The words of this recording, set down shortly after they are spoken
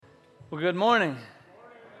Well, good morning.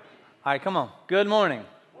 All right, come on. Good morning.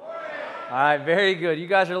 All right, very good. You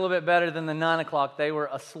guys are a little bit better than the 9 o'clock. They were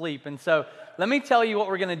asleep. And so let me tell you what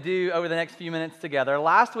we're going to do over the next few minutes together.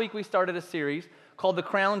 Last week we started a series called The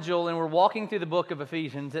Crown Jewel, and we're walking through the book of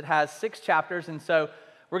Ephesians. It has 6 chapters, and so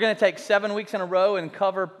we're going to take 7 weeks in a row and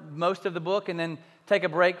cover most of the book and then take a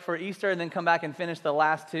break for Easter and then come back and finish the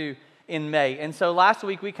last 2 in May. And so last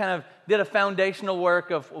week we kind of did a foundational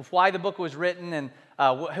work of why the book was written and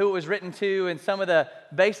who it was written to and some of the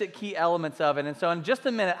basic key elements of it. And so in just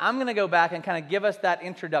a minute, I'm going to go back and kind of give us that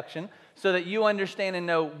introduction so that you understand and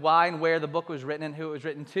know why and where the book was written and who it was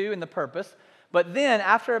written to and the purpose. But then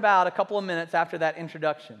after about a couple of minutes after that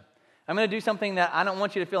introduction, I'm going to do something that I don't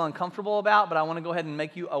want you to feel uncomfortable about, but I want to go ahead and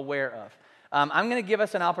make you aware of. I'm going to give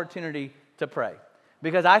us an opportunity to pray.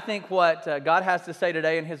 Because I think what God has to say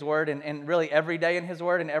today in His Word, and really every day in His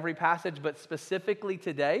Word and every passage, but specifically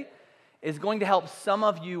today, is going to help some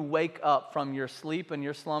of you wake up from your sleep and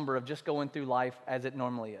your slumber of just going through life as it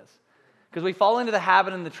normally is. Because we fall into the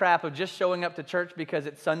habit and the trap of just showing up to church because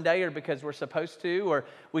it's Sunday or because we're supposed to, or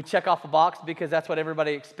we check off a box because that's what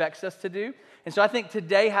everybody expects us to do. And so I think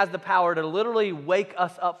today has the power to literally wake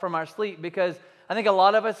us up from our sleep, because I think a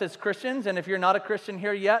lot of us as Christians, and if you're not a Christian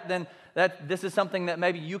here yet, then this is something that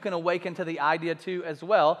maybe you can awaken to the idea too as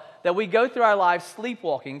well, that we go through our lives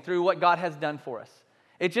sleepwalking through what God has done for us.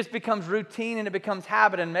 It just becomes routine and it becomes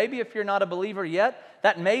habit. And maybe if you're not a believer yet,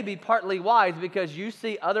 that may be partly wise because you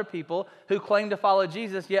see other people who claim to follow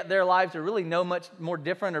Jesus, yet their lives are really no much more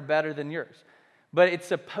different or better than yours. But it's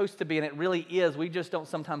supposed to be, and it really is. We just don't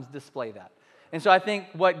sometimes display that. And so I think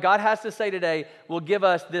what God has to say today will give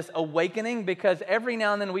us this awakening, because every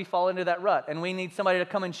now and then we fall into that rut and we need somebody to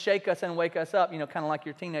come and shake us and wake us up, kind of like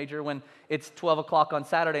your teenager when it's 12 o'clock on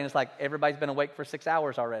Saturday and it's like everybody's been awake for 6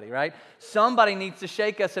 hours already, right? Somebody needs to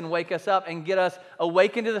shake us and wake us up and get us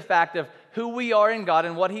awakened to the fact of who we are in God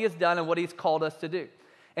and what He has done and what He's called us to do.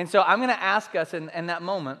 And so I'm going to ask us in that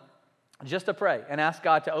moment just to pray and ask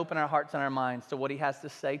God to open our hearts and our minds to what He has to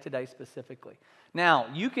say today specifically. Now,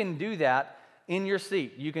 you can do that in your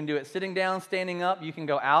seat. You can do it sitting down, standing up. You can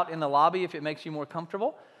go out in the lobby if it makes you more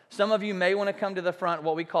comfortable. Some of you may want to come to the front,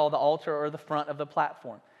 what we call the altar or the front of the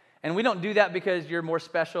platform. And we don't do that because you're more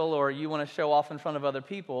special or you want to show off in front of other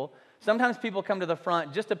people. Sometimes people come to the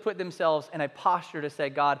front just to put themselves in a posture to say,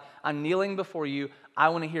 God, I'm kneeling before you. I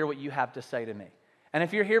want to hear what you have to say to me. And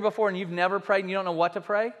if you're here before and you've never prayed and you don't know what to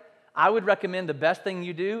pray, I would recommend the best thing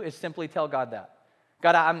you do is simply tell God that.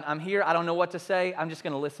 God, I'm here. I don't know what to say. I'm just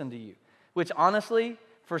going to listen to you. Which honestly,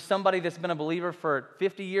 for somebody that's been a believer for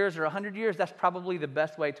 50 years or 100 years, that's probably the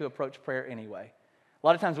best way to approach prayer anyway. A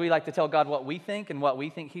lot of times we like to tell God what we think and what we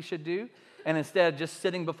think He should do, and instead just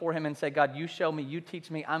sitting before Him and say, God, you show me, you teach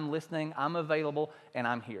me, I'm listening, I'm available, and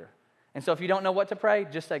I'm here. And so if you don't know what to pray,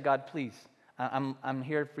 just say, God, please, I'm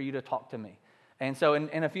here for you to talk to me. And so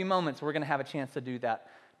in a few moments, we're going to have a chance to do that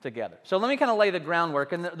together. So let me kind of lay the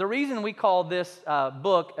groundwork. And the reason we call this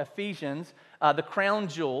book, Ephesians, the crown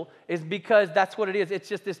jewel, is because that's what it is. It's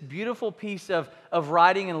just this beautiful piece of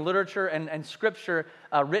writing and literature and scripture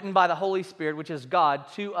written by the Holy Spirit, which is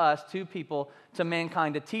God, to us, to people, to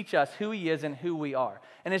mankind, to teach us who He is and who we are.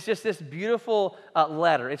 And it's just this beautiful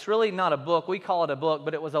letter. It's really not a book. We call it a book,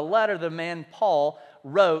 but it was a letter the man Paul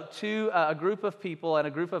wrote to a group of people and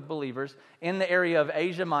a group of believers in the area of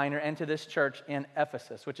Asia Minor and to this church in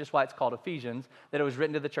Ephesus, which is why it's called Ephesians, that it was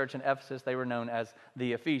written to the church in Ephesus. They were known as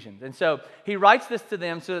the Ephesians. And so he writes this to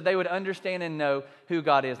them so that they would understand and know who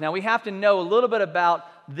God is. Now we have to know a little bit about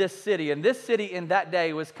this city. And this city in that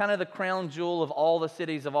day was kind of the crown jewel of all the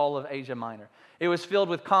cities of all of Asia Minor. It was filled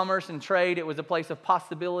with commerce and trade. It was a place of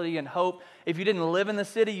possibility and hope. If you didn't live in the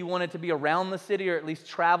city, you wanted to be around the city or at least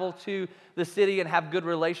travel to the city and have good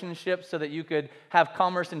relationships so that you could have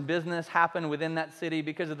commerce and business happen within that city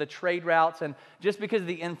because of the trade routes and just because of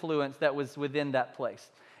the influence that was within that place.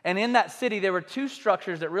 And in that city, there were 2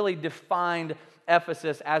 structures that really defined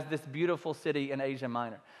Ephesus as this beautiful city in Asia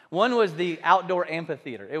Minor. One was the outdoor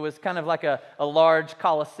amphitheater. It was kind of like a large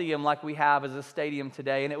coliseum like we have as a stadium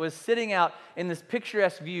today. And it was sitting out in this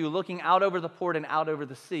picturesque view looking out over the port and out over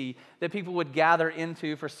the sea that people would gather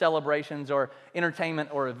into for celebrations or entertainment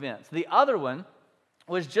or events. The other one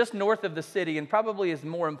was just north of the city and probably is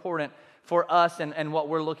more important for us and what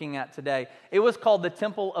we're looking at today. It was called the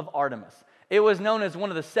Temple of Artemis. It was known as one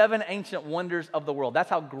of the 7 ancient wonders of the world. That's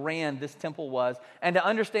how grand this temple was. And to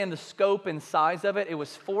understand the scope and size of it, it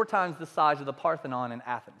was 4 times the size of the Parthenon in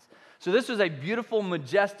Athens. So this was a beautiful,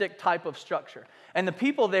 majestic type of structure. And the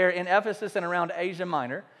people there in Ephesus and around Asia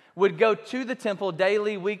Minor would go to the temple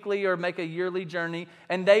daily, weekly, or make a yearly journey,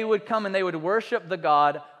 and they would come and they would worship the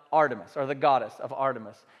God Artemis, or the goddess of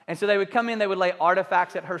Artemis. And so they would come in, they would lay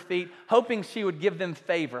artifacts at her feet, hoping she would give them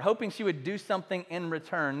favor, hoping she would do something in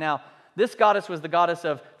return. Now, this goddess was the goddess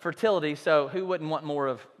of fertility, so who wouldn't want more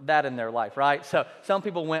of that in their life, right? So some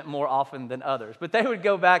people went more often than others. But they would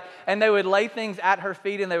go back and they would lay things at her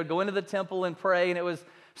feet, and they would go into the temple and pray, and it was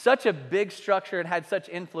such a big structure and had such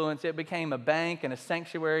influence. It became a bank and a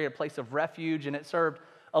sanctuary, a place of refuge, and it served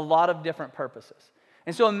a lot of different purposes.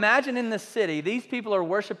 And so imagine in this city, these people are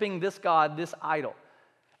worshiping this god, this idol.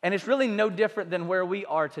 And it's really no different than where we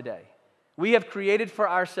are today. We have created for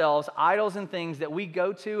ourselves idols and things that we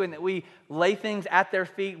go to and that we lay things at their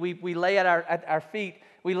feet. We lay at our feet.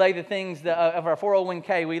 We lay the things of our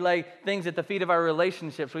 401k. We lay things at the feet of our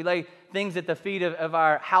relationships. We lay things at the feet of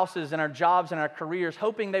our houses and our jobs and our careers,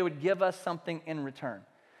 hoping they would give us something in return.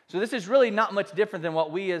 So this is really not much different than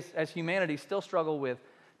what we as humanity still struggle with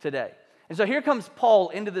today. And so here comes Paul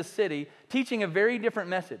into the city teaching a very different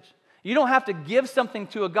message. You don't have to give something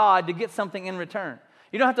to a God to get something in return.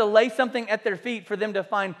 You don't have to lay something at their feet for them to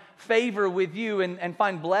find favor with you and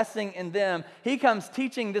find blessing in them. He comes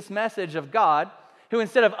teaching this message of God, who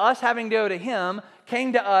instead of us having to go to him,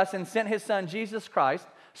 came to us and sent his son, Jesus Christ,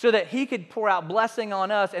 so that he could pour out blessing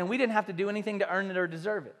on us, and we didn't have to do anything to earn it or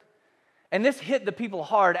deserve it. And this hit the people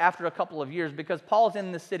hard after a couple of years, because Paul's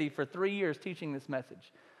in the city for 3 years teaching this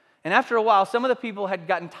message. And after a while, some of the people had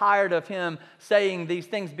gotten tired of him saying these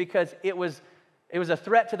things because it was a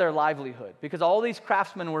threat to their livelihood, because all these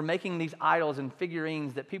craftsmen were making these idols and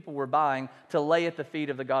figurines that people were buying to lay at the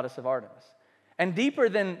feet of the goddess of Artemis. And deeper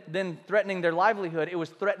than threatening their livelihood, it was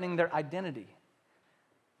threatening their identity.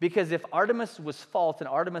 Because if Artemis was false and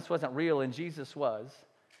Artemis wasn't real and Jesus was,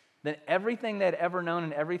 then everything they'd ever known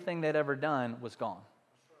and everything they'd ever done was gone.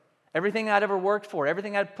 Everything I'd ever worked for,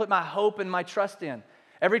 everything I'd put my hope and my trust in,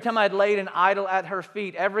 every time I'd laid an idol at her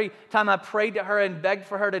feet, every time I prayed to her and begged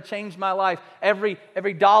for her to change my life, every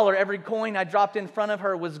dollar, every coin I dropped in front of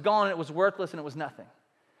her was gone, and it was worthless, and it was nothing.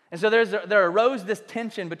 And so there arose this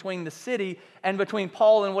tension between the city and between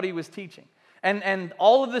Paul and what he was teaching. And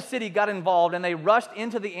all of the city got involved, and they rushed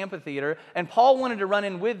into the amphitheater, and Paul wanted to run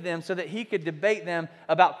in with them so that he could debate them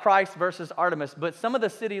about Christ versus Artemis. But some of the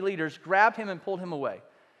city leaders grabbed him and pulled him away,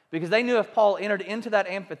 because they knew if Paul entered into that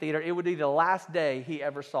amphitheater, it would be the last day he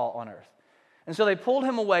ever saw on earth. And so they pulled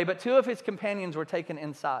him away, but 2 of his companions were taken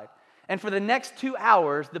inside. And for the next 2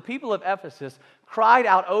 hours, the people of Ephesus cried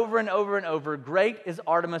out over and over and over, "Great is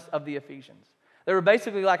Artemis of the Ephesians." They were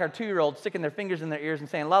basically like our 2-year-olds sticking their fingers in their ears and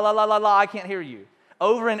saying, "La, la, la, la, la, I can't hear you."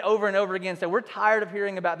 Over and over and over again. So we're tired of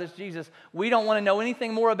hearing about this Jesus. We don't want to know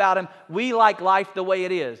anything more about him. We like life the way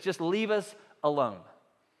it is. Just leave us alone.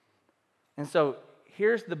 And so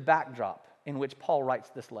here's the backdrop in which Paul writes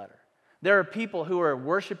this letter. There are people who are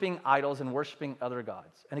worshiping idols and worshiping other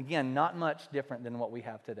gods. And again, not much different than what we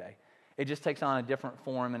have today. It just takes on a different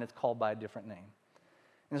form, and it's called by a different name.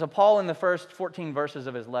 And so Paul, in the first 14 verses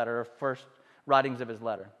of his letter, or first writings of his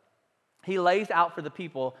letter, he lays out for the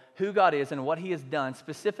people who God is and what he has done,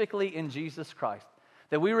 specifically in Jesus Christ.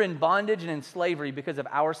 That we were in bondage and in slavery because of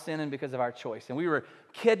our sin and because of our choice. And we were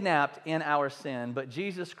kidnapped in our sin, but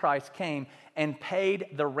Jesus Christ came and paid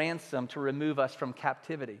the ransom to remove us from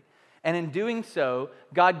captivity. And in doing so,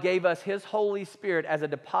 God gave us his Holy Spirit as a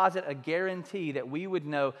deposit, a guarantee that we would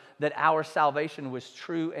know that our salvation was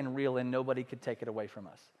true and real and nobody could take it away from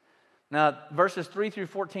us. Now, verses 3 through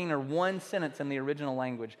 14 are one sentence in the original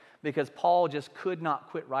language because Paul just could not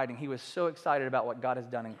quit writing. He was so excited about what God has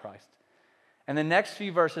done in Christ. And the next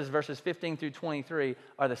few verses, verses 15 through 23,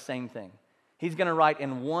 are the same thing. He's going to write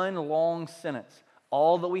in one long sentence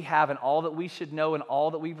all that we have and all that we should know and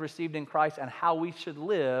all that we've received in Christ and how we should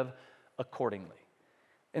live accordingly.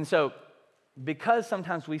 And so, because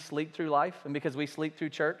sometimes we sleep through life and because we sleep through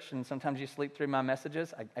church and sometimes you sleep through my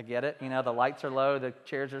messages, I get it. You know, the lights are low, the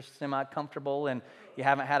chairs are semi-comfortable, and you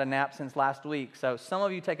haven't had a nap since last week. So some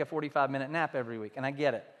of you take a 45-minute nap every week, and I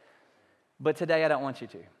get it. But today I don't want you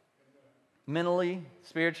to. Mentally,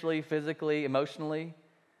 spiritually, physically, emotionally,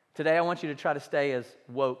 today I want you to try to stay as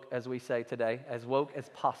woke, as we say today, as woke as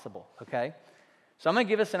possible, okay? So I'm going to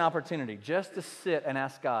give us an opportunity just to sit and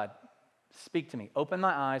ask God, speak to me, open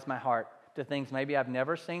my eyes, my heart, to things maybe I've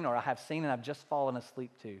never seen or I have seen and I've just fallen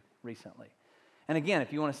asleep to recently. And again,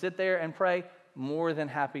 if you want to sit there and pray, more than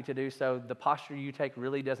happy to do so. The posture you take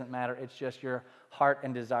really doesn't matter. It's just your heart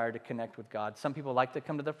and desire to connect with God. Some people like to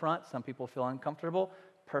come to the front. Some people feel uncomfortable.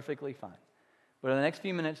 Perfectly fine. But in the next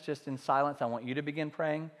few minutes, just in silence, I want you to begin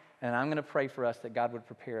praying, and I'm going to pray for us that God would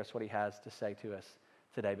prepare us what he has to say to us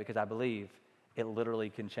today, because I believe it literally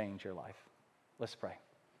can change your life. Let's pray.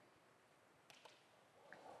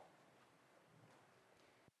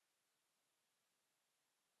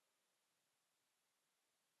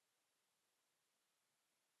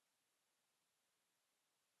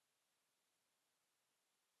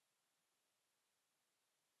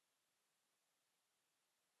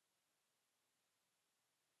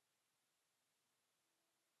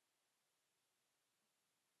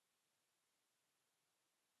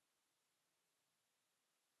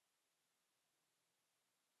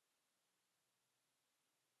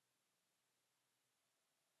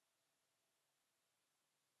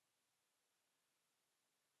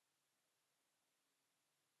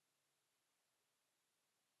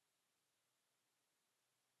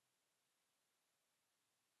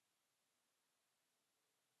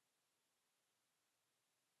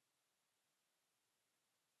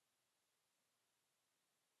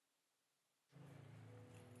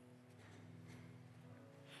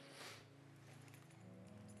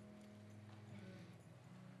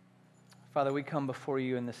 Father, we come before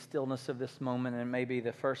you in the stillness of this moment, and it may be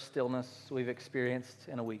the first stillness we've experienced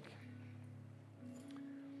in a week.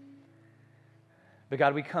 But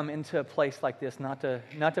God, we come into a place like this not to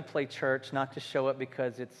play church, not to show up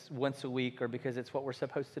because it's once a week or because it's what we're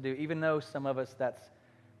supposed to do, even though some of us that's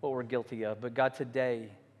what we're guilty of. But God, today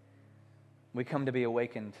we come to be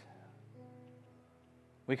awakened.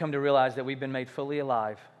 We come to realize that we've been made fully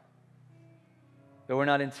alive. That we're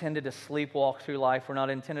not intended to sleepwalk through life. We're not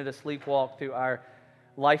intended to sleepwalk through our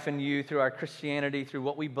life in you, through our Christianity, through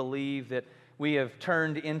what we believe, that we have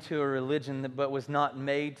turned into a religion that but was not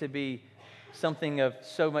made to be something of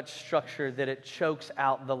so much structure that it chokes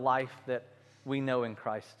out the life that we know in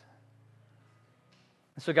Christ.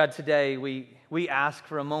 And so God, today we ask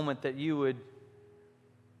for a moment that you would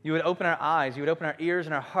open our eyes, you would open our ears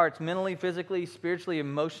and our hearts, mentally, physically, spiritually,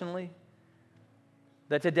 emotionally.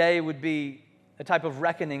 That today would be a type of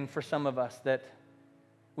reckoning for some of us, that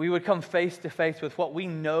we would come face to face with what we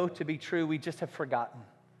know to be true, we just have forgotten.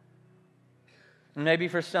 And maybe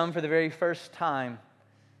for some, for the very first time,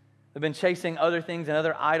 they've been chasing other things and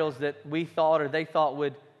other idols that we thought or they thought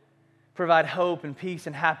would provide hope and peace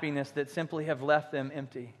and happiness that simply have left them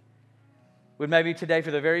empty. Would maybe today, for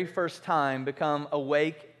the very first time, become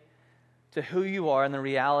awake to who you are and the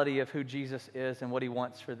reality of who Jesus is and what he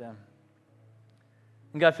wants for them.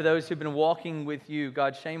 And God, for those who've been walking with you,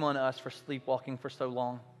 God, shame on us for sleepwalking for so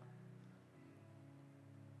long.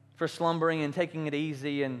 For slumbering and taking it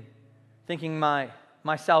easy and thinking my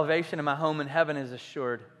salvation and my home in heaven is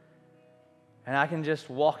assured. And I can just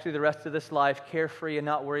walk through the rest of this life carefree and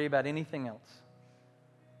not worry about anything else.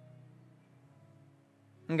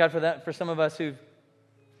 And God, for some of us who've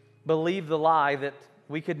believed the lie that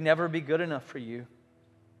we could never be good enough for you,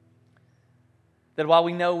 that while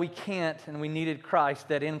we know we can't and we needed Christ,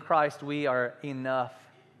 that in Christ we are enough.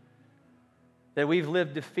 That we've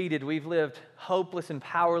lived defeated, we've lived hopeless and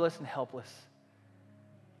powerless and helpless.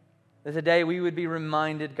 That today we would be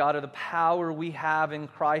reminded, God, of the power we have in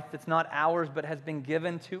Christ that's not ours but has been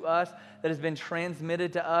given to us, that has been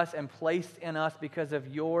transmitted to us and placed in us because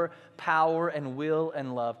of your power and will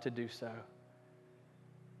and love to do so.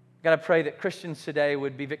 God, I pray that Christians today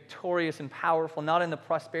would be victorious and powerful, not in the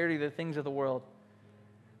prosperity of the things of the world,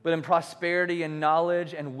 but in prosperity and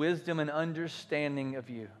knowledge and wisdom and understanding of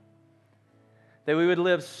you. That we would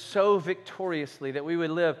live so victoriously, that we would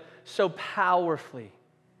live so powerfully,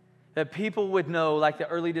 that people would know, like the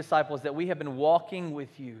early disciples, that we have been walking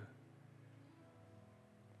with you.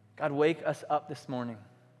 God, wake us up this morning.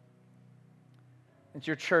 That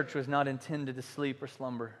your church was not intended to sleep or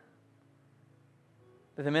slumber.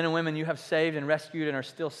 That the men and women you have saved and rescued and are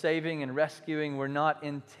still saving and rescuing were not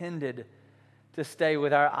intended to stay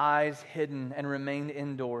with our eyes hidden and remain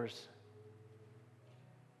indoors.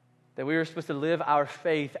 That we were supposed to live our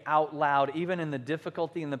faith out loud, even in the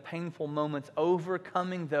difficulty and the painful moments,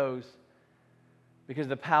 overcoming those because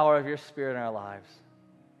of the power of your Spirit in our lives.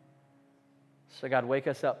 So God, wake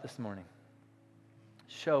us up this morning.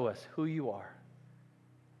 Show us who you are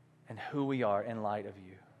and who we are in light of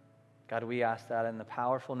you. God, we ask that in the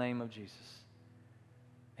powerful name of Jesus.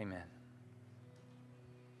 Amen.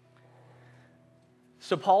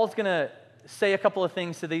 So Paul's going to say a couple of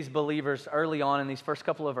things to these believers early on in these first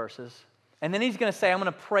couple of verses. And then he's going to say, I'm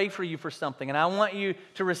going to pray for you for something. And I want you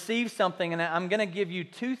to receive something. And I'm going to give you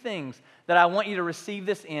two things that I want you to receive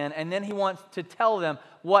this in. And then he wants to tell them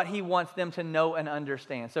what he wants them to know and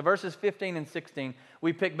understand. So verses 15 and 16,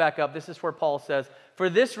 we pick back up. This is where Paul says, for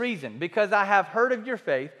this reason, because I have heard of your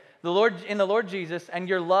faith in the Lord Jesus and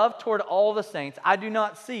your love toward all the saints, I do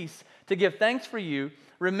not cease to give thanks for you,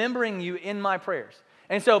 remembering you in my prayers.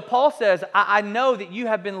 And so Paul says, I know that you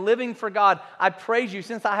have been living for God. I praise you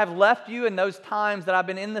since I have left you in those times that I've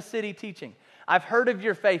been in the city teaching. I've heard of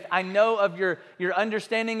your faith. I know of your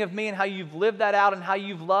understanding of me and how you've lived that out and how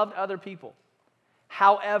you've loved other people.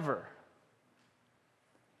 However,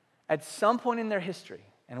 at some point in their history,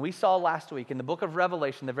 and we saw last week in the book of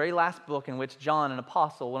Revelation, the very last book in which John, an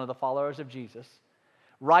apostle, one of the followers of Jesus,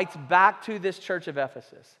 writes back to this church of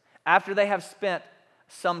Ephesus after they have spent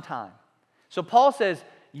some time. So Paul says,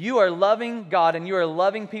 you are loving God and you are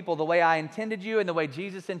loving people the way I intended you and the way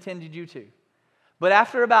Jesus intended you to. But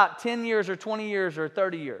after about 10 years or 20 years or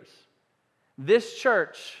 30 years, this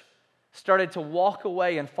church started to walk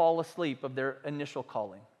away and fall asleep of their initial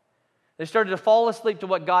calling. They started to fall asleep to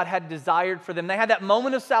what God had desired for them. They had that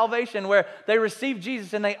moment of salvation where they received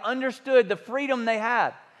Jesus and they understood the freedom they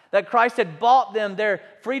had, that Christ had bought them their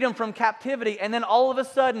freedom from captivity, and then all of a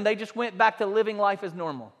sudden they just went back to living life as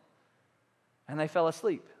normal. And they fell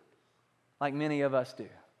asleep, like many of us do.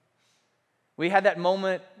 We had that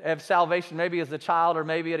moment of salvation maybe as a child or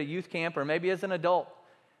maybe at a youth camp or maybe as an adult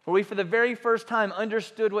where we for the very first time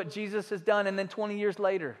understood what Jesus has done, and then 20 years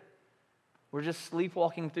later, we're just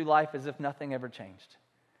sleepwalking through life as if nothing ever changed.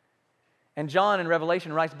 And John in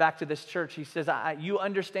Revelation writes back to this church. He says, you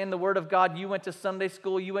understand the Word of God. You went to Sunday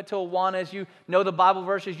school. You went to Awanas. You know the Bible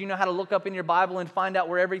verses. You know how to look up in your Bible and find out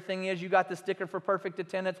where everything is. You got the sticker for perfect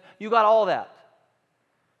attendance. You got all that.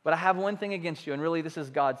 But I have one thing against you, and really this is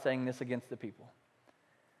God saying this against the people.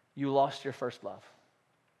 You lost your first love.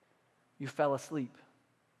 You fell asleep.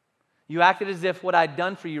 You acted as if what I'd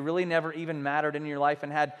done for you really never even mattered in your life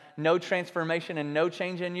and had no transformation and no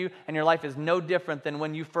change in you, and your life is no different than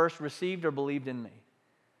when you first received or believed in me.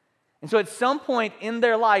 And so at some point in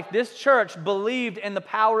their life, this church believed in the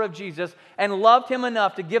power of Jesus and loved Him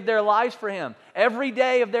enough to give their lives for Him. Every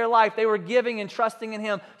day of their life, they were giving and trusting in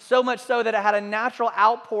Him, so much so that it had a natural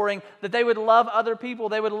outpouring that they would love other people.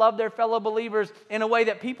 They would love their fellow believers in a way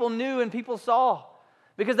that people knew and people saw,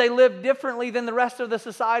 because they lived differently than the rest of the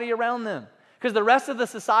society around them. Because the rest of the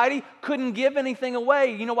society couldn't give anything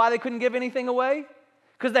away. You know why they couldn't give anything away?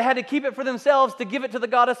 Because they had to keep it for themselves to give it to the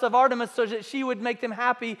goddess of Artemis so that she would make them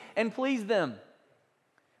happy and please them.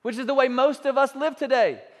 Which is the way most of us live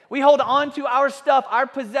today. We hold on to our stuff, our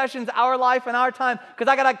possessions, our life, and our time,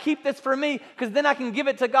 because I got to keep this for me, because then I can give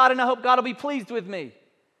it to God and I hope God will be pleased with me.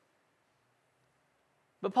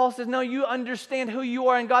 But Paul says, no, you understand who you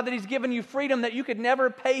are in God, that He's given you freedom, that you could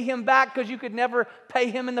never pay Him back because you could never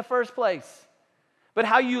pay Him in the first place. But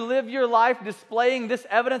how you live your life displaying this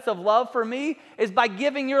evidence of love for me is by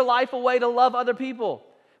giving your life away to love other people,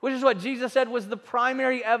 which is what Jesus said was the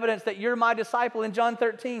primary evidence that you're my disciple in John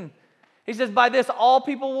 13. He says, by this all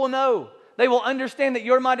people will know. They will understand that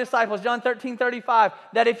you're my disciples, John 13:35,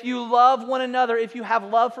 that if you love one another, if you have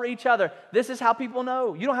love for each other, this is how people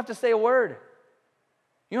know. You don't have to say a word.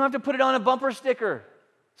 You don't have to put it on a bumper sticker.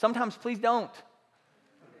 Sometimes please don't.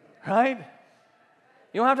 Right?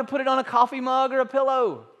 You don't have to put it on a coffee mug or a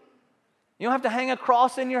pillow. You don't have to hang a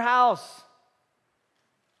cross in your house.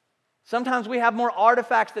 Sometimes we have more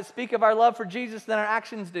artifacts that speak of our love for Jesus than our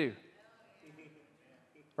actions do.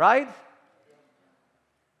 Right?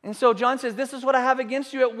 And so John says, this is what I have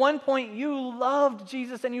against you. At one point, you loved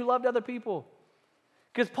Jesus and you loved other people.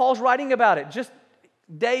 Because Paul's writing about it just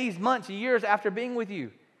days, months, years after being with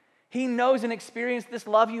you. He knows and experienced this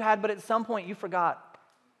love you had, but at some point you forgot.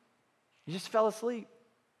 You just fell asleep.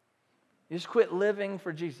 You just quit living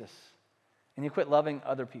for Jesus. And you quit loving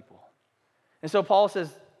other people. And so Paul says,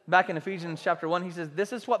 back in Ephesians chapter 1, he says,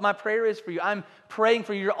 this is what my prayer is for you. I'm praying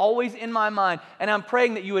for you. You're always in my mind. And I'm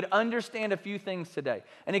praying that you would understand a few things today.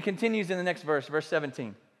 And he continues in the next verse, verse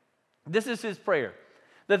 17. This is his prayer.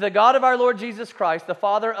 That the God of our Lord Jesus Christ, the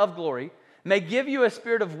Father of glory, may give you a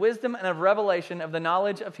spirit of wisdom and of revelation of the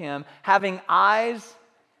knowledge of Him, having eyes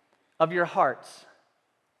of your hearts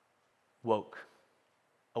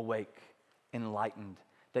awake, enlightened,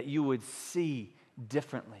 that you would see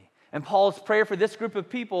differently. And Paul's prayer for this group of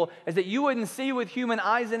people is that you wouldn't see with human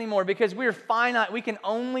eyes anymore, because we're finite. We can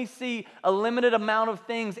only see a limited amount of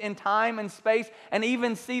things in time and space, and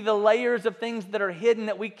even see the layers of things that are hidden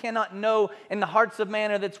that we cannot know in the hearts of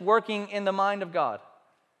man or that's working in the mind of God.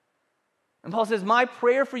 And Paul says, my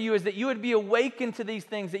prayer for you is that you would be awakened to these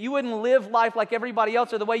things, that you wouldn't live life like everybody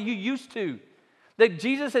else or the way you used to. That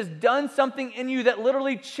Jesus has done something in you that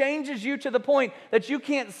literally changes you to the point that you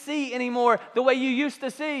can't see anymore the way you used to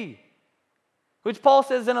see. Which Paul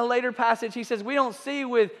says in a later passage, he says, we don't see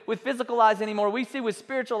with physical eyes anymore, we see with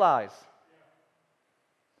spiritual eyes.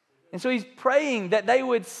 And so he's praying that they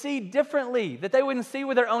would see differently, that they wouldn't see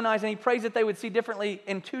with their own eyes, and he prays that they would see differently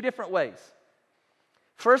in two different ways.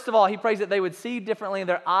 First of all, he prays that they would see differently and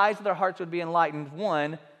their eyes and their hearts would be enlightened.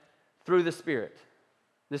 One, through the Spirit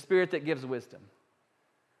that gives wisdom.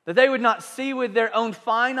 That they would not see with their own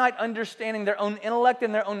finite understanding, their own intellect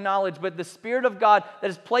and their own knowledge, but the Spirit of God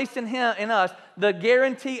that is placed in us, the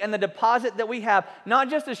guarantee and the deposit that we have,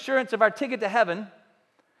 not just assurance of our ticket to heaven,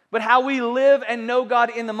 but how we live and know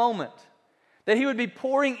God in the moment. That He would be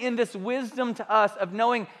pouring in this wisdom to us of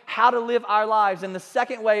knowing how to live our lives. And the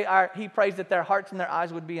second way He prays that their hearts and their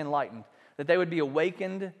eyes would be enlightened, that they would be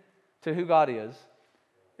awakened to who God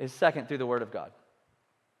is second through the Word of God.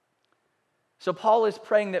 So Paul is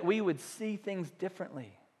praying that we would see things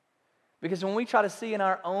differently. Because when we try to see in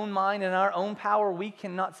our own mind and our own power, we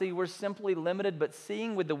cannot see. We're simply limited, but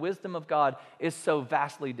seeing with the wisdom of God is so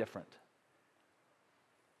vastly different.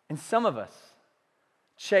 And some of us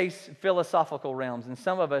chase philosophical realms, and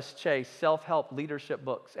some of us chase self-help leadership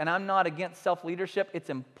books. And I'm not against self-leadership.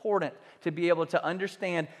 It's important to be able to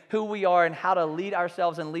understand who we are and how to lead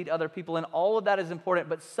ourselves and lead other people, and all of that is important.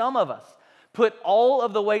 But some of us, put all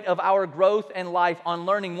of the weight of our growth and life on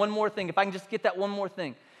learning one more thing. If I can just get that one more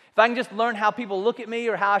thing. If I can just learn how people look at me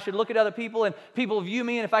or how I should look at other people and people view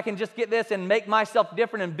me, and if I can just get this and make myself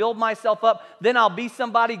different and build myself up, then I'll be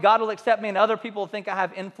somebody, God will accept me, and other people will think I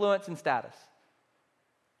have influence and status.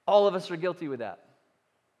 All of us are guilty with that.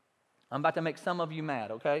 I'm about to make some of you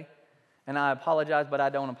mad, okay? And I apologize, but I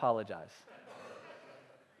don't apologize.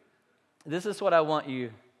 This is what I want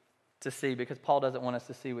you to see, because Paul doesn't want us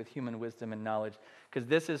to see with human wisdom and knowledge, because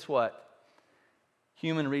this is what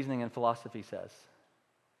human reasoning and philosophy says.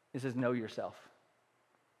 It says, know yourself.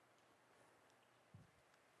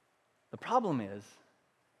 The problem is,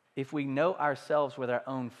 if we know ourselves with our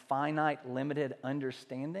own finite, limited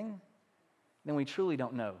understanding, then we truly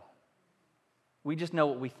don't know. We just know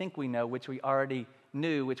what we think we know, which we already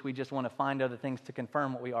knew, which we just want to find other things to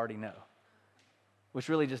confirm what we already know, which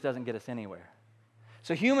really just doesn't get us anywhere.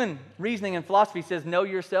 So human reasoning and philosophy says, know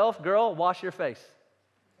yourself. Girl, wash your face.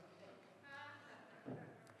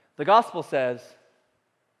 The gospel says,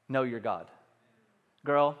 know your God.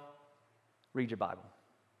 Girl, read your Bible.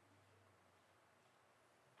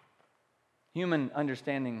 Human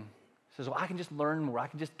understanding says, well, I can just learn more. I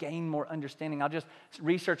can just gain more understanding. I'll just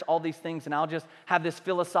research all these things, and I'll just have this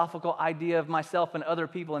philosophical idea of myself and other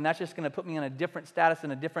people, and that's just going to put me in a different status,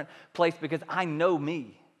 in a different place, because I know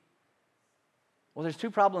me. Well, there's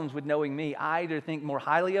two problems with knowing me. I either think more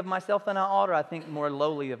highly of myself than I ought, or I think more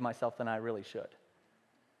lowly of myself than I really should,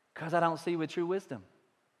 because I don't see with true wisdom.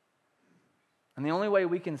 And the only way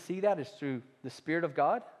we can see that is through the Spirit of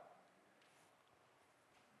God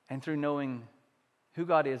and through knowing who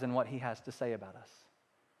God is and what He has to say about us.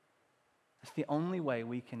 It's the only way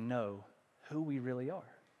we can know who we really are.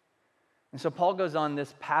 And so Paul goes on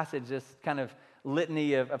this passage, this kind of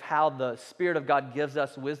litany of how the Spirit of God gives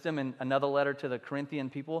us wisdom in another letter to the Corinthian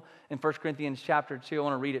people. In 1 Corinthians chapter 2, I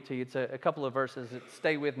want to read it to you. It's a couple of verses.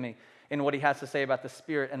 Stay with me in what he has to say about the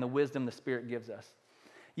Spirit and the wisdom the Spirit gives us.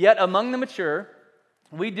 Yet among the mature,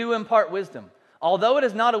 we do impart wisdom, although it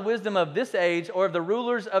is not a wisdom of this age or of the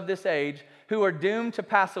rulers of this age who are doomed to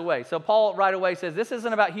pass away. So Paul right away says this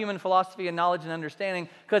isn't about human philosophy and knowledge and understanding,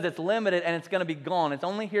 because it's limited and it's going to be gone. It's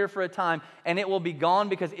only here for a time, and it will be gone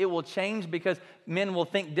because it will change, because men will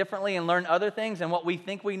think differently and learn other things, and what we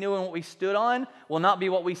think we knew and what we stood on will not be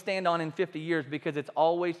what we stand on in 50 years, because it's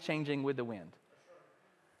always changing with the wind.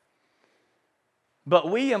 But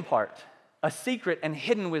we impart a secret and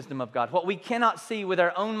hidden wisdom of God, what we cannot see with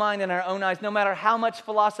our own mind and our own eyes. No matter how much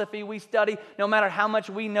philosophy we study, no matter how much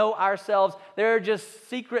we know ourselves, there are just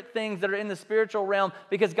secret things that are in the spiritual realm,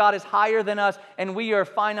 because God is higher than us and we are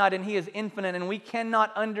finite and He is infinite, and we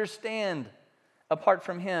cannot understand apart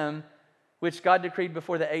from Him, which God decreed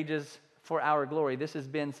before the ages for our glory. This has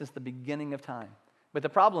been since the beginning of time. But the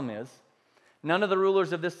problem is, none of the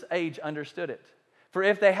rulers of this age understood it. For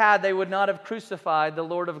if they had, they would not have crucified the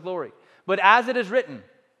Lord of glory. But as it is written,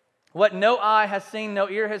 what no eye has seen, no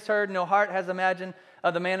ear has heard, no heart has imagined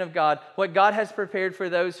of the man of God, what God has prepared for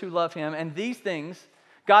those who love Him. And these things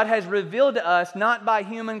God has revealed to us, not by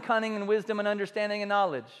human cunning and wisdom and understanding and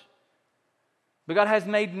knowledge, but God has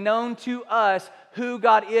made known to us who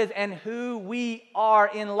God is and who we are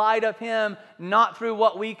in light of Him, not through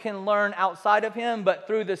what we can learn outside of Him, but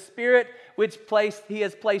through the Spirit which He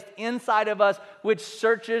has placed inside of us, which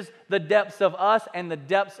searches the depths of us and the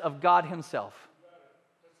depths of God Himself.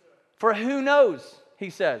 For who knows, he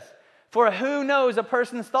says, for who knows a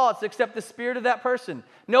person's thoughts except the spirit of that person?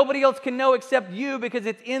 Nobody else can know except you, because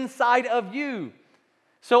it's inside of you.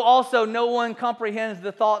 So also no one comprehends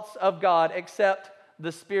the thoughts of God except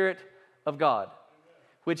the Spirit of God,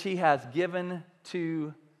 which He has given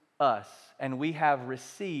to us. And we have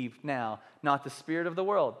received now, not the spirit of the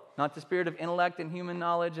world, not the spirit of intellect and human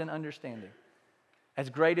knowledge and understanding,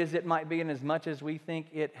 as great as it might be and as much as we think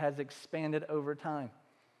it has expanded over time.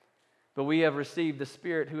 But we have received the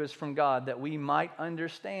Spirit who is from God, that we might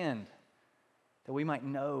understand, that we might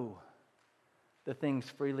know the things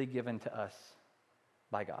freely given to us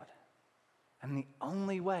by God. And the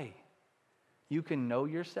only way you can know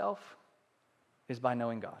yourself is by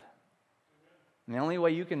knowing God. And the only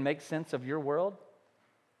way you can make sense of your world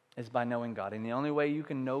is by knowing God. And the only way you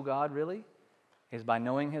can know God really is by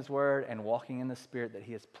knowing His Word and walking in the Spirit that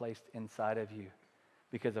He has placed inside of you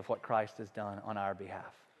because of what Christ has done on our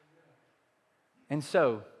behalf. And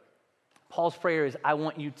so, Paul's prayer is, I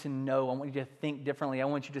want you to know, I want you to think differently, I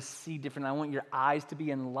want you to see differently, I want your eyes to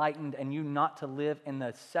be enlightened and you not to live in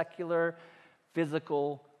the secular,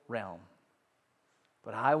 physical realm.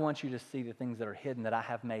 But I want you to see the things that are hidden, that I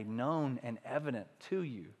have made known and evident to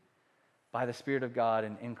you by the Spirit of God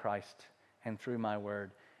and in Christ and through my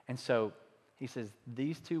word. And so He says,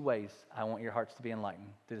 these two ways I want your hearts to be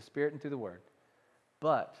enlightened, through the Spirit and through the Word.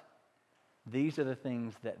 But these are the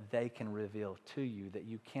things that they can reveal to you that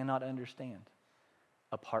you cannot understand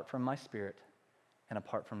apart from my Spirit and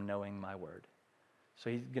apart from knowing my Word.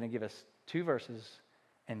 So he's going to give us 2 verses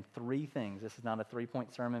and 3 things. This is not a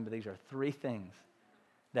 3-point sermon, but these are 3 things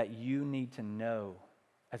that you need to know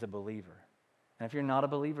as a believer. And if you're not a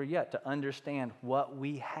believer yet, to understand what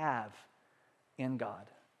we have in God.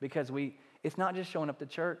 Because it's not just showing up to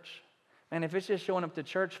church. Man, if it's just showing up to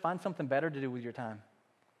church, find something better to do with your time.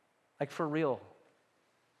 Like for real.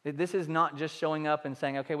 This is not just showing up and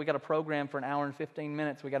saying, okay, we got a program for an hour and 15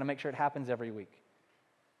 minutes. We got to make sure it happens every week.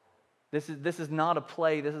 This is not a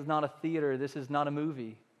play. This is not a theater. This is not a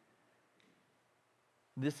movie.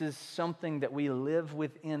 This is something that we live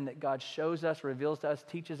within, that God shows us, reveals to us,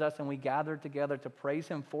 teaches us, and we gather together to praise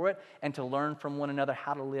Him for it and to learn from one another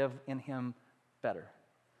how to live in Him better.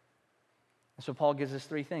 And so Paul gives us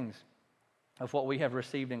 3 things of what we have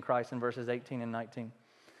received in Christ in verses 18 and 19.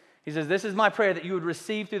 He says, this is my prayer, that you would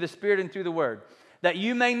receive through the Spirit and through the Word, that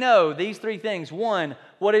you may know these 3 things. 1,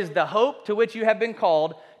 what is the hope to which you have been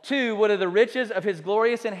called? 2, what are the riches of His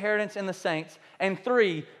glorious inheritance in the saints? And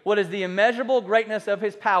 3, what is the immeasurable greatness of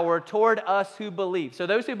His power toward us who believe? So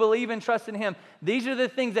those who believe and trust in Him, these are the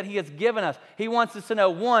things that He has given us. He wants us to know,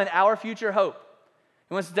 1, our future hope.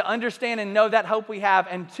 He wants us to understand and know that hope we have.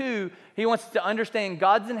 And 2, He wants us to understand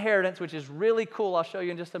God's inheritance, which is really cool. I'll show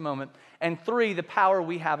you in just a moment. And 3, the power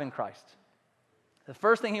we have in Christ. The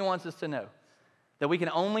first thing He wants us to know, that we can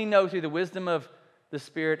only know through the wisdom of the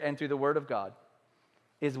Spirit and through the Word of God,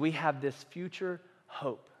 is we have this future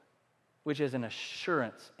hope, which is an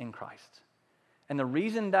assurance in Christ. And the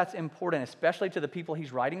reason that's important, especially to the people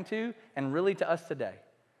He's writing to, and really to us today,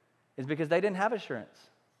 is because they didn't have assurance.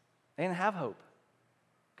 They didn't have hope.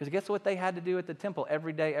 Because guess what they had to do at the temple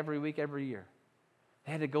every day, every week, every year?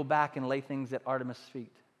 They had to go back and lay things at Artemis'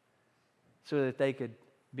 feet so that they could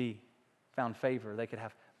be found favor. They could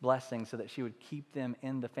have blessings so that she would keep them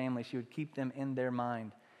in the family. She would keep them in their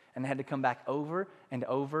mind. And they had to come back over and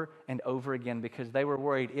over and over again because they were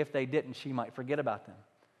worried if they didn't, she might forget about them.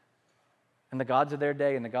 And the gods of their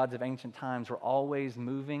day and the gods of ancient times were always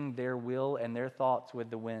moving their will and their thoughts with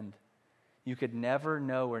the wind. You could never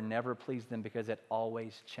know or never please them because it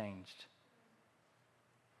always changed.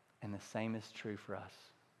 And the same is true for us.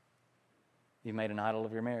 You made an idol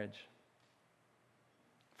of your marriage.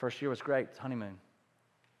 First year was great, it's honeymoon.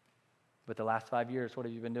 But the last 5 years, what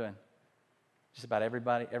have you been doing? Just about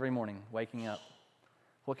every morning, waking up.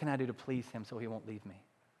 What can I do to please Him so He won't leave me?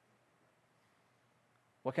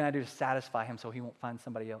 What can I do to satisfy Him so He won't find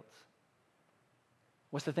somebody else?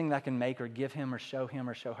 What's the thing that I can make or give Him or show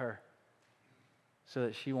her so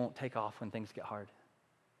that she won't take off when things get hard?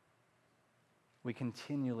 We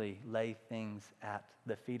continually lay things at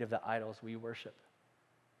the feet of the idols we worship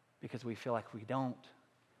because we feel like we don't.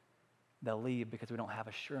 They'll leave because we don't have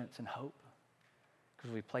assurance and hope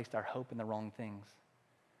because we placed our hope in the wrong things.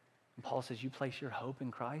 And Paul says, you place your hope in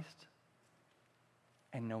Christ,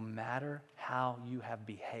 and no matter how you have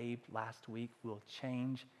behaved last week will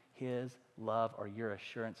change His love or your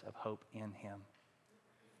assurance of hope in Him.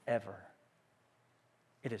 Ever.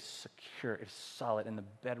 It is secure, it is solid in the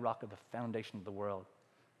bedrock of the foundation of the world,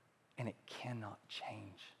 and it cannot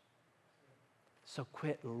change. So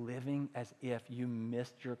quit living as if you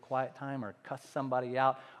missed your quiet time or cussed somebody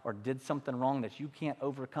out or did something wrong that you can't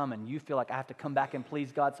overcome and you feel like I have to come back and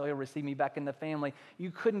please God so He'll receive me back in the family.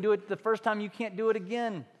 You couldn't do it the first time, you can't do it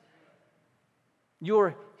again.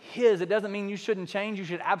 You're His. It doesn't mean you shouldn't change. You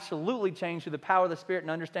should absolutely change through the power of the Spirit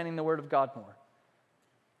and understanding the Word of God more.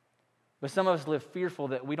 But some of us live fearful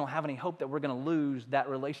that we don't have any hope that we're going to lose that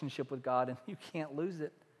relationship with God, and you can't lose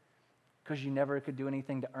it because you never could do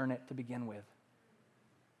anything to earn it to begin with.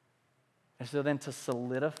 And so then to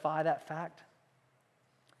solidify that fact,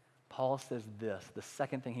 Paul says this, the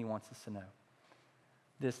second thing he wants us to know,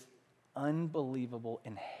 this unbelievable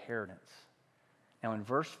inheritance. Now in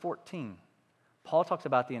verse 14, Paul talks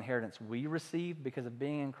about the inheritance we receive because of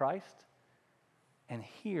being in Christ. And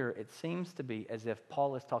here it seems to be as if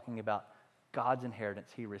Paul is talking about God's inheritance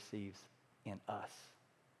He receives in us.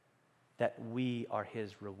 That we are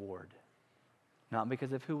His reward. Not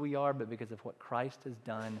because of who we are, but because of what Christ has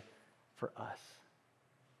done for us.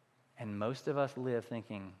 And most of us live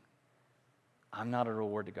thinking, I'm not a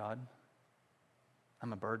reward to God.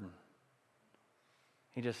 I'm a burden.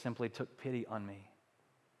 He just simply took pity on me.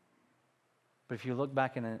 But if you look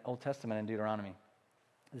back in the Old Testament in Deuteronomy,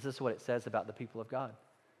 this is what it says about the people of God.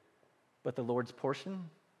 But the Lord's portion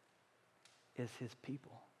is His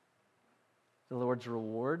people. The Lord's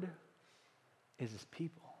reward is His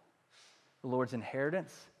people. The Lord's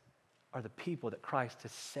inheritance are the people that Christ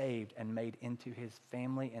has saved and made into his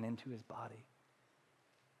family and into his body.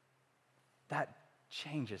 That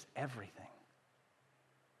changes everything.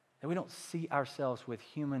 That we don't see ourselves with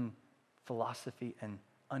human philosophy and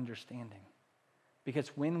understanding. Because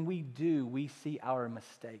when we do, we see our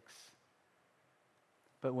mistakes.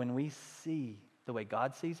 But when we see the way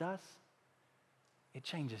God sees us, it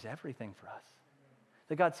changes everything for us.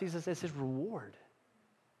 That God sees us as his reward.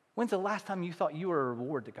 When's the last time you thought you were a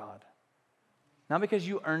reward to God? Not because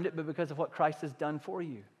you earned it, but because of what Christ has done for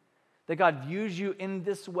you. That God views you in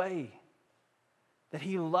this way. That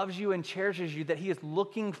he loves you and cherishes you. That he is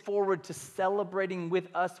looking forward to celebrating with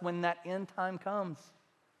us when that end time comes.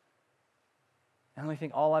 And we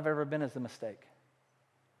think all I've ever been is a mistake.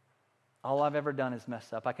 All I've ever done is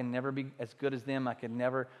mess up. I can never be as good as them. I could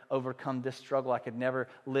never overcome this struggle. I could never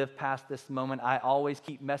live past this moment. I always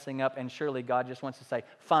keep messing up, and surely God just wants to say,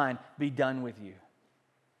 fine, be done with you.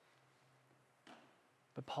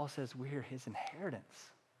 But Paul says we're his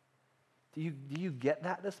inheritance. Do you get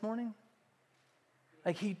that this morning?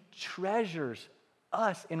 Like he treasures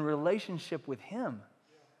us in relationship with him.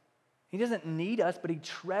 He doesn't need us, but he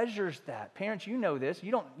treasures that. Parents, you know this.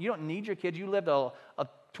 You don't need your kids. You lived a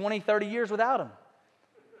 20, 30 years without them.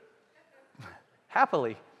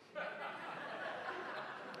 Happily.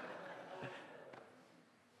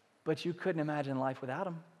 But you couldn't imagine life without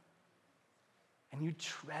them. And you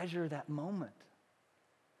treasure that moment.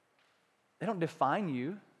 They don't define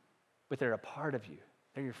you, but they're a part of you.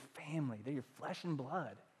 They're your family. They're your flesh and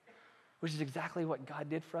blood, which is exactly what God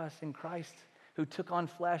did for us in Christ, who took on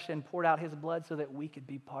flesh and poured out his blood so that we could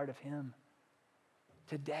be part of him.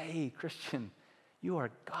 Today, Christian, you are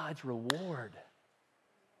God's reward.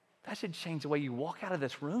 That should change the way you walk out of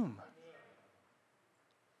this room.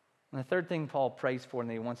 And the third thing Paul prays for and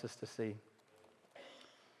that he wants us to see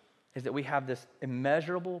is that we have this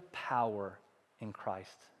immeasurable power in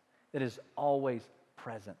Christ that is always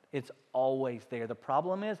present. It's always there. The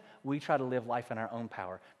problem is we try to live life in our own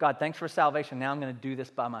power. God, thanks for salvation. Now I'm going to do this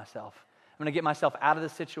by myself. I'm going to get myself out of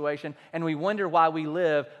this situation. And we wonder why we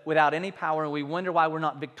live without any power, and we wonder why we're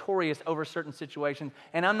not victorious over certain situations.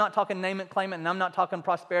 And I'm not talking name it, claim it, and I'm not talking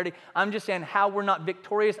prosperity. I'm just saying how we're not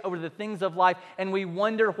victorious over the things of life, and we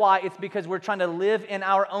wonder why. It's because we're trying to live in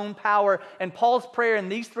our own power. And Paul's prayer in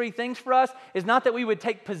these three things for us is not that we would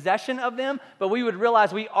take possession of them, but we would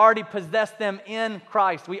realize we already possess them in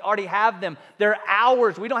Christ. We already have them. They're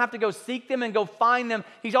ours. We don't have to go seek them and go find them.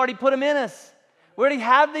 He's already put them in us. We already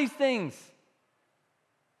have these things.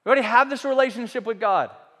 We already have this relationship with God.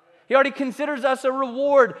 He already considers us a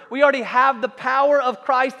reward. We already have the power of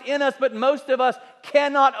Christ in us, but most of us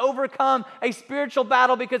cannot overcome a spiritual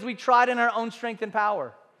battle because we tried in our own strength and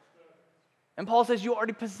power. And Paul says, you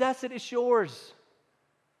already possess it. It's yours.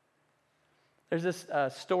 There's this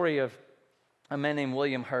story of a man named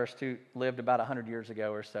William Hurst who lived about 100 years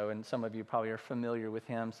ago or so, and some of you probably are familiar with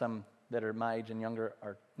him. Some that are my age and younger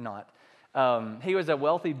are not. He was a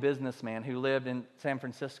wealthy businessman who lived in San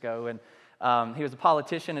Francisco, and he was a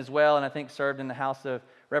politician as well, and I think served in the House of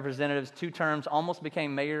Representatives 2 terms, almost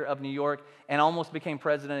became mayor of New York, and almost became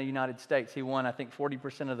president of the United States. He won, I think,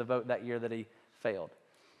 40% of the vote that year that he failed.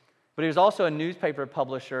 But he was also a newspaper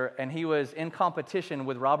publisher, and he was in competition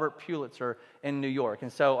with Robert Pulitzer in New York.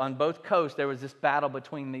 And so on both coasts, there was this battle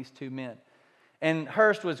between these two men. And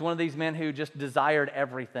Hearst was one of these men who just desired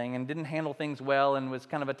everything and didn't handle things well and was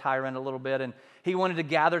kind of a tyrant a little bit. And he wanted to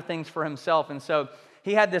gather things for himself. And so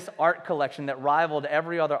he had this art collection that rivaled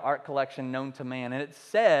every other art collection known to man. And it's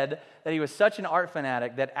said that he was such an art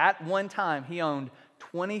fanatic that at one time he owned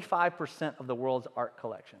 25% of the world's art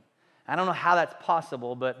collection. I don't know how that's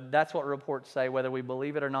possible, but that's what reports say, whether we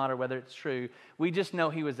believe it or not or whether it's true. We just know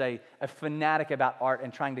he was a fanatic about art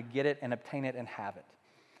and trying to get it and obtain it and have it.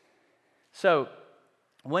 So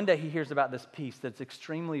one day he hears about this piece that's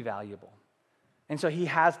extremely valuable. And so he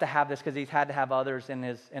has to have this because he's had to have others in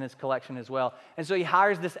his collection as well. And so he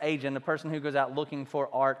hires this agent, a person who goes out looking for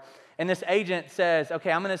art. And this agent says, okay,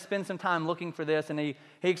 I'm going to spend some time looking for this. And he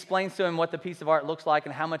explains to him what the piece of art looks like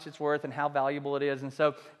and how much it's worth and how valuable it is. And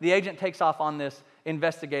so the agent takes off on this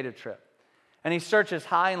investigative trip. And he searches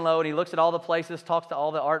high and low, and he looks at all the places, talks to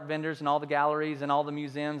all the art vendors and all the galleries and all the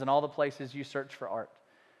museums and all the places you search for art.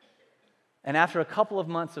 And after a couple of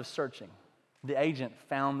months of searching, the agent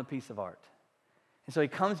found the piece of art. And so he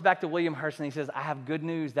comes back to William Hurst and he says, I have good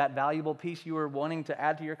news. That valuable piece you were wanting to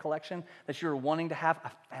add to your collection, that you were wanting to have, I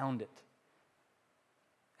found it.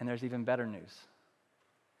 And there's even better news.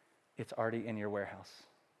 It's already in your warehouse.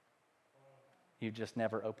 You've just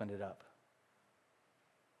never opened it up.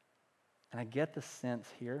 And I get the sense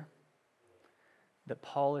here that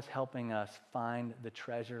Paul is helping us find the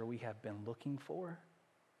treasure we have been looking for,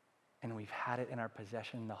 and we've had it in our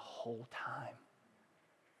possession the whole time.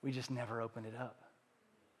 We just never opened it up.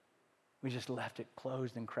 We just left it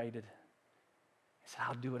closed and crated. He said,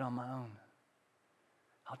 I'll do it on my own.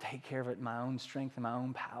 I'll take care of it in my own strength and my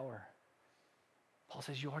own power. Paul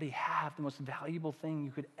says, you already have the most valuable thing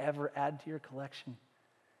you could ever add to your collection,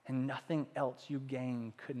 and nothing else you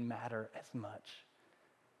gain could matter as much.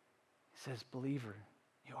 He says, believer,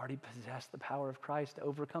 you already possess the power of Christ to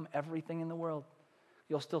overcome everything in the world.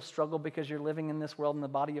 You'll still struggle because you're living in this world in the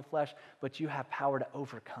body of flesh, but you have power to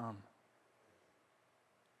overcome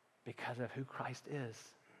because of who Christ is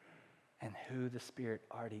and who the Spirit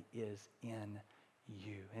already is in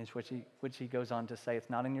you. And it's which he goes on to say, it's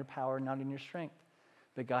not in your power, not in your strength,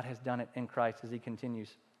 but God has done it in Christ, as he continues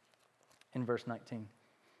in verse 19.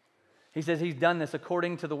 He says he's done this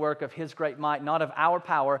according to the work of his great might, not of our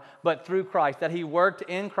power, but through Christ, that he worked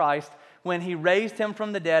in Christ when he raised him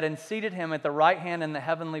from the dead and seated him at the right hand in the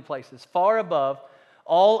heavenly places, far above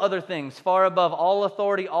all other things, far above all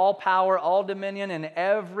authority, all power, all dominion, and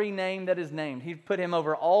every name that is named. He put him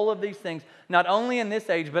over all of these things, not only in this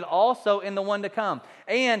age, but also in the one to come.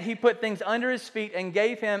 And he put things under his feet and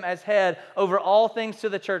gave him as head over all things to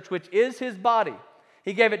the church, which is his body.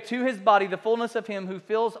 He gave it to his body, the fullness of him who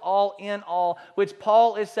fills all in all, which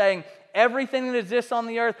Paul is saying, everything that exists on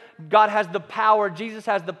the earth, God has the power. Jesus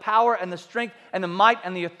has the power and the strength and the might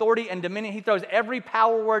and the authority and dominion. He throws every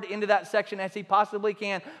power word into that section as he possibly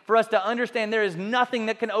can for us to understand there is nothing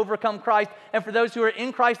that can overcome Christ. And for those who are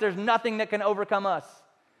in Christ, there's nothing that can overcome us.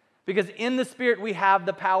 Because in the Spirit, we have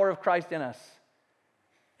the power of Christ in us.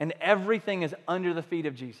 And everything is under the feet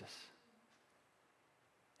of Jesus.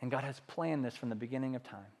 And God has planned this from the beginning of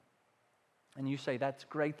time. And you say, that's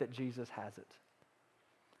great that Jesus has it.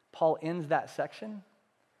 Paul ends that section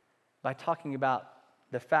by talking about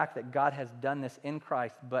the fact that God has done this in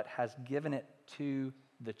Christ, but has given it to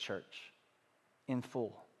the church in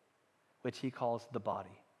full, which he calls the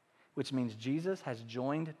body, which means Jesus has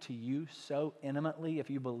joined to you so intimately, if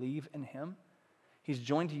you believe in him, he's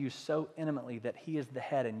joined to you so intimately that he is the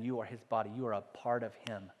head and you are his body. You are a part of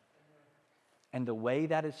him. And the way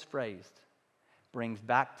that is phrased brings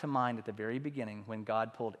back to mind at the very beginning when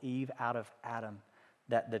God pulled Eve out of Adam,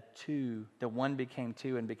 that the one became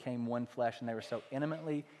two and became one flesh, and they were so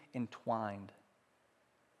intimately entwined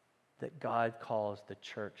that God calls the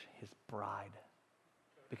church his bride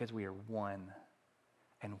because we are one.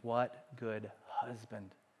 And what good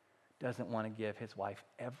husband doesn't want to give his wife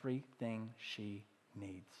everything she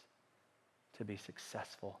needs to be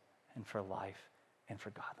successful and for life and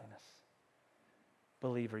for godliness?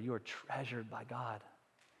 Believer, you are treasured by God.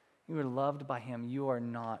 You are loved by him. You are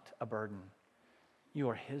not a burden. You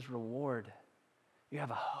are his reward. You have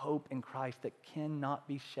a hope in Christ that cannot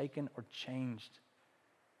be shaken or changed.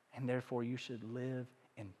 And therefore, you should live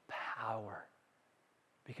in power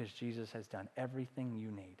because Jesus has done everything you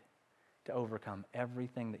need to overcome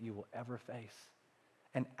everything that you will ever face.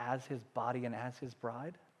 And as his body and as his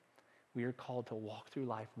bride, we are called to walk through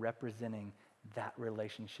life representing that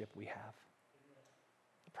relationship we have.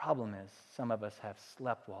 The problem is some of us have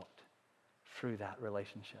sleptwalked through that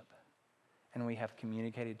relationship. And we have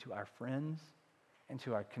communicated to our friends and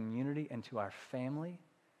to our community and to our family,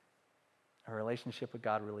 a relationship with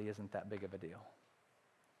God really isn't that big of a deal,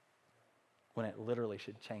 when it literally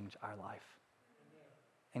should change our life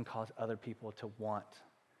and cause other people to want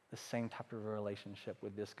the same type of a relationship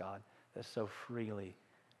with this God that so freely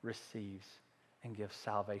receives and gives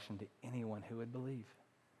salvation to anyone who would believe.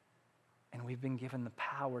 And we've been given the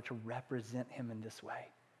power to represent him in this way.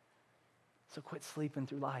 So quit sleeping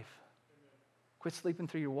through life. Quit sleeping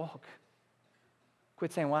through your walk.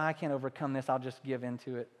 Quit saying, well, I can't overcome this. I'll just give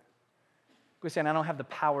into it. Quit saying, I don't have the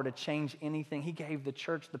power to change anything. He gave the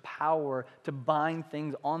church the power to bind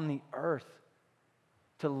things on the earth,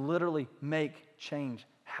 to literally make change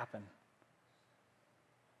happen.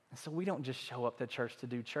 And so we don't just show up to church to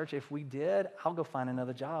do church. If we did, I'll go find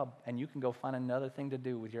another job, and you can go find another thing to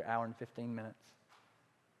do with your hour and 15 minutes.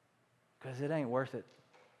 Because it ain't worth it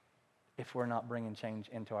if we're not bringing change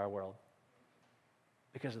into our world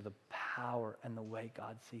because of the power and the way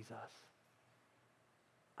God sees us.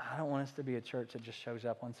 I don't want us to be a church that just shows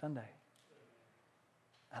up on Sunday.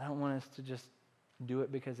 I don't want us to just do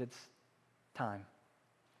it because it's time.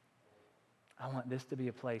 I want this to be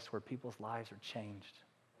a place where people's lives are changed.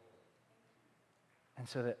 And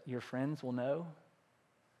so that your friends will know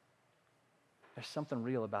there's something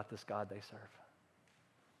real about this God they serve.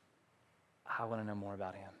 I want to know more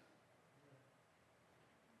about him.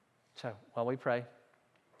 So while we pray,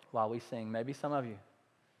 while we sing, maybe some of you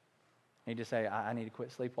You need to say, I need to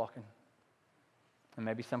quit sleepwalking. And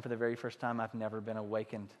maybe some for the very first time, I've never been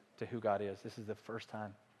awakened to who God is. This is the first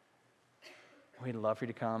time. We'd love for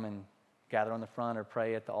you to come and gather on the front or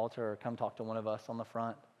pray at the altar or come talk to one of us on the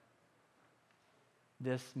front.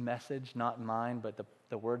 This message, not mine, but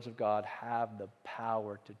the words of God have the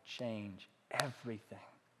power to change everything.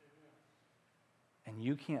 And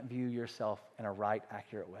you can't view yourself in a right,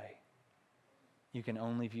 accurate way. You can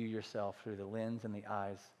only view yourself through the lens and the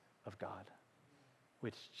eyes of God,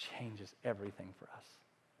 which changes everything for us.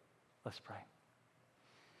 Let's pray.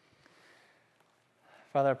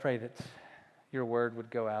 Father, I pray that your word would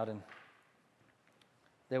go out and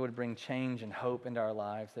that would bring change and hope into our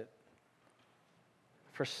lives, that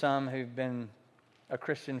for some who've been a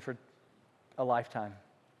Christian for a lifetime,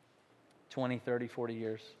 20, 30, 40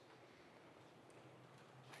 years,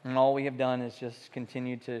 and all we have done is just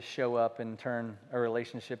continue to show up and turn a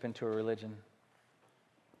relationship into a religion,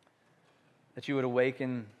 that you would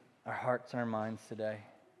awaken our hearts and our minds today.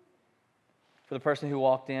 For the person who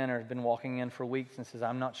walked in or has been walking in for weeks and says,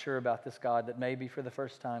 I'm not sure about this God, that maybe for the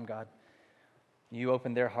first time, God, you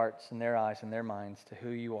open their hearts and their eyes and their minds to who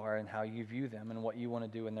you are and how you view them and what you want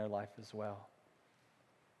to do in their life as well.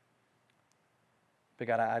 But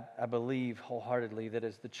God, I believe wholeheartedly that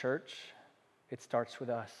as the church, it starts with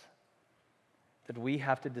us. That we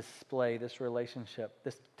have to display this relationship,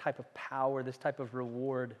 this type of power, this type of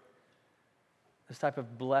reward, this type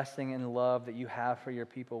of blessing and love that you have for your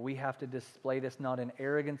people. We have to display this not in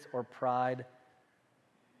arrogance or pride,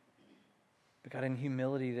 but God, in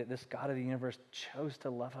humility, that this God of the universe chose to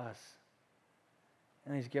love us.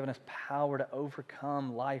 And He's given us power to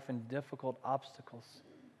overcome life and difficult obstacles,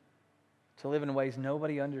 to live in ways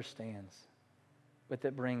nobody understands, but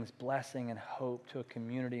that brings blessing and hope to a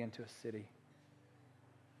community and to a city.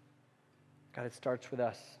 God, it starts with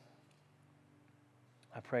us.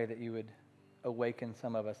 I pray that you would awaken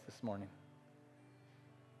some of us this morning.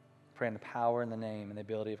 I pray in the power and the name and the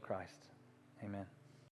ability of Christ. Amen.